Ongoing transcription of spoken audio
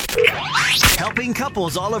Helping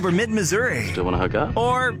couples all over mid-Missouri. Still want to hook up?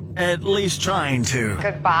 Or at least trying to.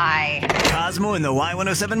 Goodbye. Cosmo and the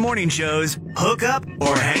Y107 Morning Show's Hook Up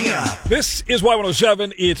or Hang Up. This is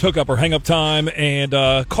Y107. It's Hook Up or Hang Up time. And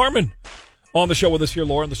Carmen on the show with us here,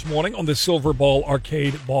 Lauren, this morning on the Silver Ball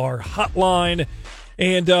Arcade Bar hotline.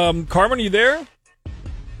 And Carmen, are you there?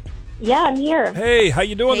 Yeah, I'm here. Hey, how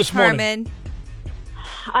you doing this morning? Carmen.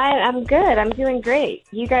 I'm good. I'm doing great.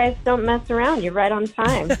 You guys don't mess around. You're right on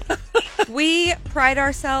time. We pride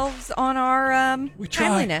ourselves on our We try.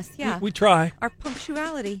 timeliness. Yeah, We try. our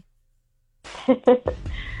punctuality.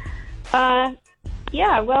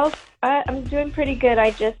 Yeah, well, I'm doing pretty good.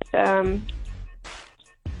 I just,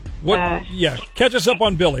 Yeah, catch us up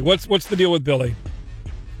on Billy. What's the deal with Billy?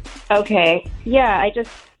 okay. Yeah,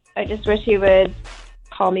 I just wish he would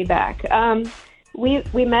call me back. We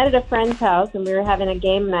met at a friend's house, and we were having a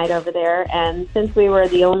game night over there, and since we were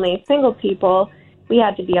the only single people, we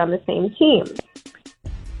had to be on the same team.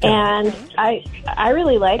 And I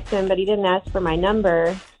really liked him, but he didn't ask for my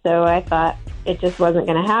number, so I thought it just wasn't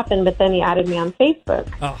going to happen, but then he added me on Facebook.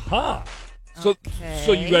 Aha. So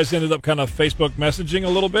Okay. you guys ended up kind of Facebook messaging a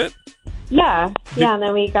little bit? Yeah, and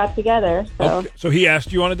then we got together, so... Okay. So he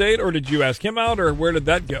asked you on a date, or did you ask him out, or where did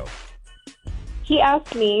that go? He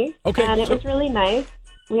asked me, Okay, and it so- was really nice.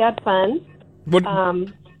 We had fun. What,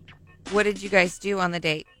 What did you guys do on the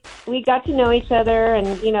date? We got to know each other and,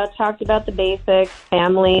 talked about the basics,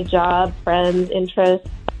 family, job, friends, interests.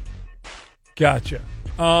 Gotcha.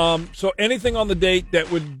 So anything on the date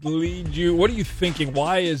that would lead you, what are you thinking?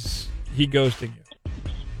 Why is he ghosting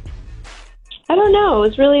you? I don't know. It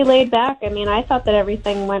was really laid back. I mean, I thought that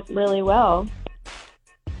everything went really well.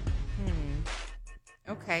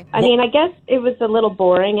 Okay. I mean, I guess it was a little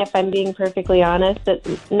boring, if I'm being perfectly honest. But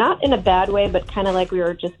not in a bad way, but kind of like we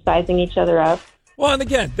were just sizing each other up. Well, and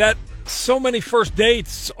again, that so many first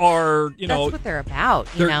dates are, That's what they're about,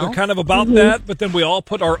 they're kind of about that, but then we all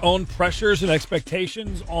put our own pressures and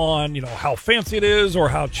expectations on, how fancy it is or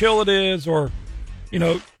how chill it is or,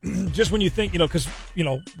 just when you think, because,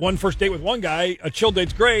 one first date with one guy, a chill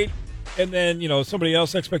date's great, and then, somebody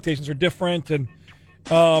else's expectations are different. And,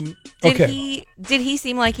 okay. Did he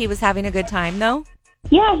seem like he was having a good time, though?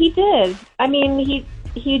 Yeah, he did. I mean,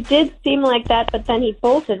 he did seem like that, but then he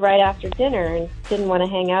bolted right after dinner and didn't want to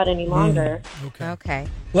hang out any longer. Okay.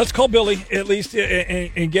 Let's call Billy, at least,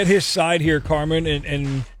 and get his side here, Carmen,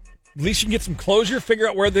 and at least you can get some closure, figure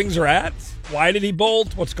out where things are at. Why did he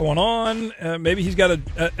bolt? What's going on? Maybe he's got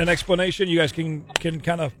an explanation. You guys can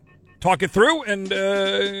kind of talk it through and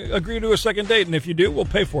agree to a second date. And if you do, we'll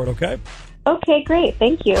pay for it, okay? Okay, great.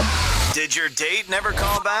 Thank you. Did your date never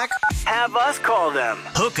call back? Have us call them.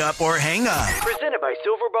 Hook Up or Hang Up. Presented by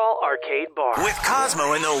Silverball Arcade Bar. With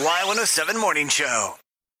Cosmo and the Y107 Morning Show.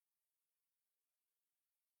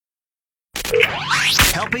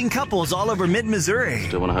 Helping couples all over mid-Missouri.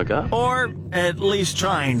 Still want to hook up? Or at least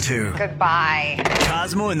trying to. Goodbye.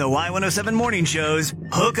 Cosmo and the Y107 Morning Show's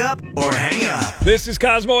Hook Up or Hang Up. This is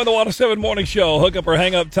Cosmo and the Y107 Morning Show. Hook up or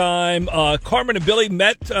hang up time. Carmen and Billy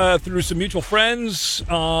met through some mutual friends.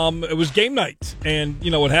 It was game night. And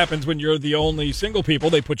you know what happens when you're the only single people.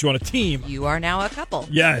 They put you on a team. You are now a couple.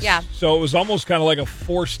 Yes. Yeah. So it was almost kind of like a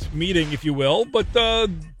forced meeting, if you will. But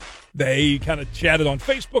they kind of chatted on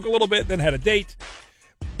Facebook a little bit, then had a date.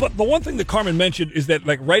 But the one thing that Carmen mentioned is that,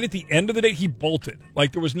 like, right at the end of the date, he bolted.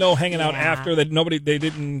 Like, there was no hanging out after that. They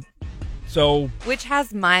didn't. So. Which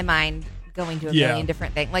has my mind going to a million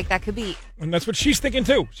different things. Like, that could be. And that's what she's thinking,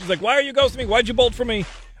 too. She's like, why are you ghosting me? Why'd you bolt for me?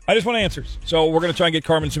 I just want answers. So we're going to try and get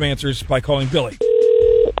Carmen some answers by calling Billy.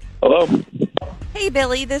 Hello. Hey,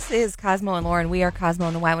 Billy, this is Cosmo and Lauren. We are Cosmo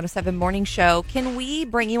and the Y107 Morning Show. Can we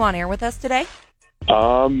bring you on air with us today?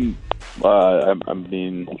 I mean,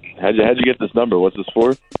 how'd you get this number? What's this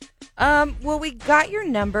for? Well, we got your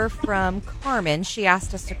number from Carmen. She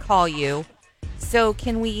asked us to call you. So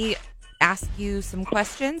can we ask you some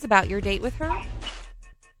questions about your date with her?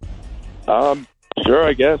 Sure,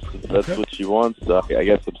 I guess. If that's what she wants. I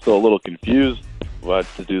guess I'm still a little confused why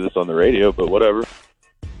to do this on the radio, but whatever.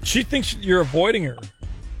 She thinks you're avoiding her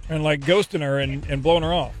and, like, ghosting her and blowing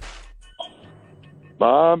her off.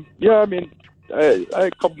 Yeah, I mean, I had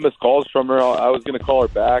a couple missed calls from her. I was going to call her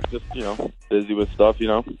back, just, busy with stuff,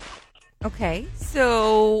 Okay,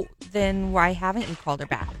 so then why haven't you called her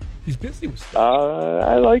back? He's busy with stuff.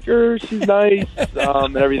 I like her. She's nice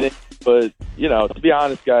and everything. But, to be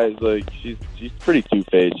honest, guys, like, she's pretty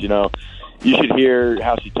two-faced, You should hear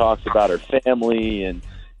how she talks about her family, and,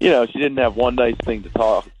 she didn't have one nice thing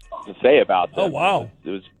to say about them. Oh, wow.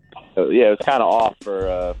 It was kind of off for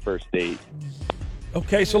a first date.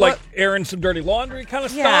 Okay, so like airing some dirty laundry kind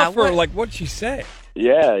of Yeah, stuff, or what- like what'd she say?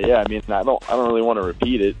 Yeah. I mean, I don't really want to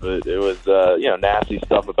repeat it, but it was, nasty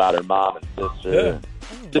stuff about her mom and sister.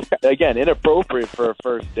 Just, again, inappropriate for a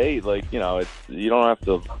first date. Like, you don't have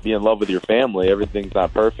to be in love with your family. Everything's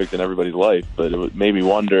not perfect in everybody's life, but it made me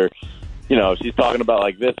wonder, if she's talking about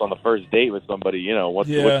like this on the first date with somebody, what's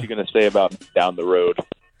she going to say about down the road?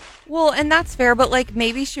 Well, and that's fair, but like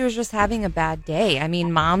maybe she was just having a bad day. I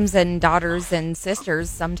mean, moms and daughters and sisters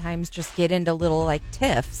sometimes just get into little like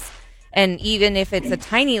tiffs. And even if it's a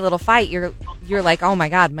tiny little fight, you're like, oh my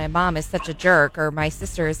God, my mom is such a jerk, or my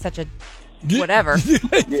sister is such a whatever.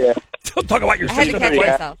 Yeah. Don't talk about your I had to sister. catch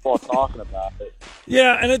myself. While talking about it.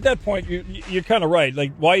 Yeah, and at that point, you're kind of right.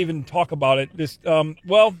 Like, why even talk about it?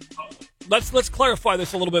 Let's clarify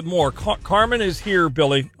this a little bit more. Carmen is here,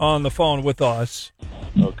 Billy, on the phone with us.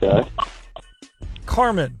 Okay.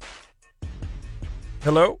 Carmen.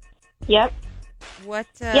 Hello? Yep. What?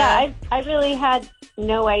 Yeah, I really had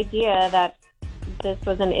no idea that this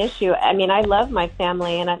was an issue. I mean, I love my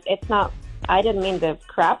family, and it's not. I didn't mean to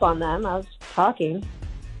crap on them. I was just talking.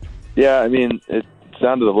 Yeah, I mean, it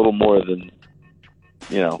sounded a little more than,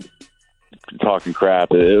 talking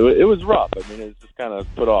crap. It was rough. I mean, it's just kind of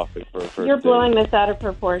put off for a first You're date. blowing this out of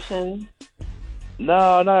proportion.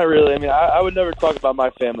 No, not really. I mean, I would never talk about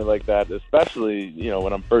my family like that, especially,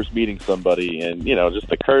 when I'm first meeting somebody and, just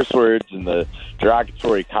the curse words and the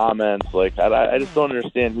derogatory comments. Like, I just don't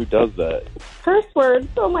understand who does that. Curse words?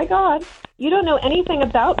 Oh, my God. You don't know anything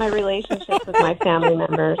about my relationship with my family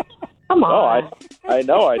members. Come on. Oh, I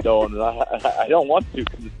know I don't. And I don't want to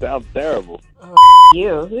because it sounds terrible.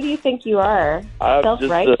 You. Who do you think you are? I'm just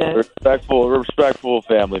Self-righteous. a respectful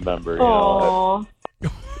family member. Aw.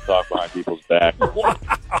 Talk behind people's back. Wow.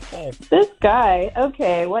 This guy.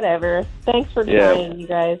 Okay, whatever. Thanks for trying, you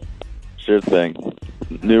guys. Sure thing.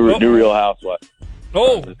 New Real Housewife.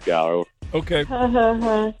 Oh, This gal. okay.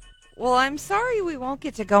 Well, I'm sorry we won't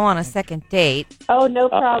get to go on a second date. Oh, no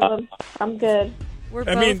problem. I'm good. We're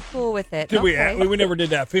I both mean, cool with it. Did Okay. we never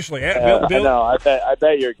did that officially. I Bill, know. I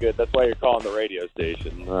bet you're good. That's why you're calling the radio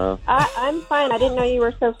station. I'm fine. I didn't know you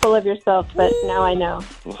were so full of yourself, but now I know.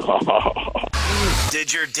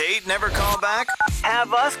 Did your date never call back?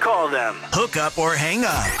 Have us call them. Hook up or hang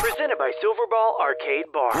up Presented by Silverball Arcade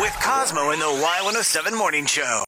Bar. with Cosmo in the Y107 Morning Show.